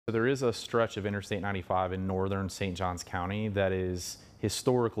There is a stretch of Interstate 95 in northern St. Johns County that is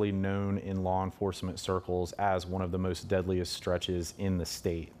historically known in law enforcement circles as one of the most deadliest stretches in the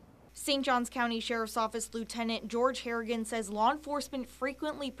state. St. Johns County Sheriff's Office Lieutenant George Harrigan says law enforcement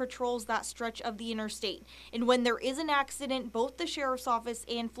frequently patrols that stretch of the interstate, and when there is an accident, both the Sheriff's Office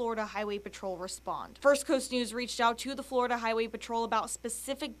and Florida Highway Patrol respond. First Coast News reached out to the Florida Highway Patrol about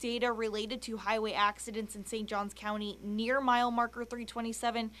specific data related to highway accidents in St. Johns County near mile marker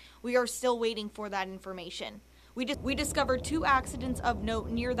 327. We are still waiting for that information. We discovered 2 accidents of note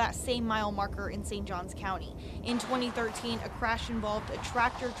near that same mile marker in St. Johns County. In 2013, a crash involved a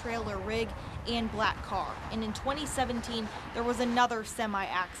tractor-trailer rig and black car. And in 2017, there was another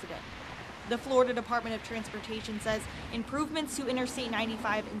semi-accident. The Florida Department of Transportation says improvements to Interstate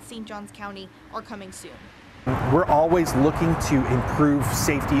 95 in St. Johns County are coming soon. We're always looking to improve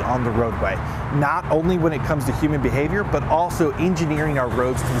safety on the roadway, not only when it comes to human behavior, but also engineering our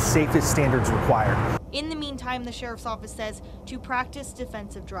roads to the safest standards required. In the meantime, the Sheriff's Office says to practice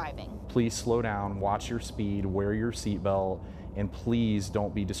defensive driving. Please slow down, watch your speed, wear your seatbelt, and please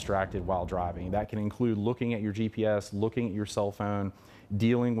don't be distracted while driving. That can include looking at your GPS, looking at your cell phone,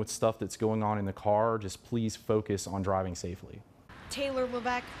 dealing with stuff that's going on in the car. Just please focus on driving safely. Taylor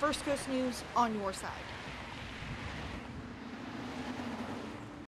Levesque, First Coast News, on your side.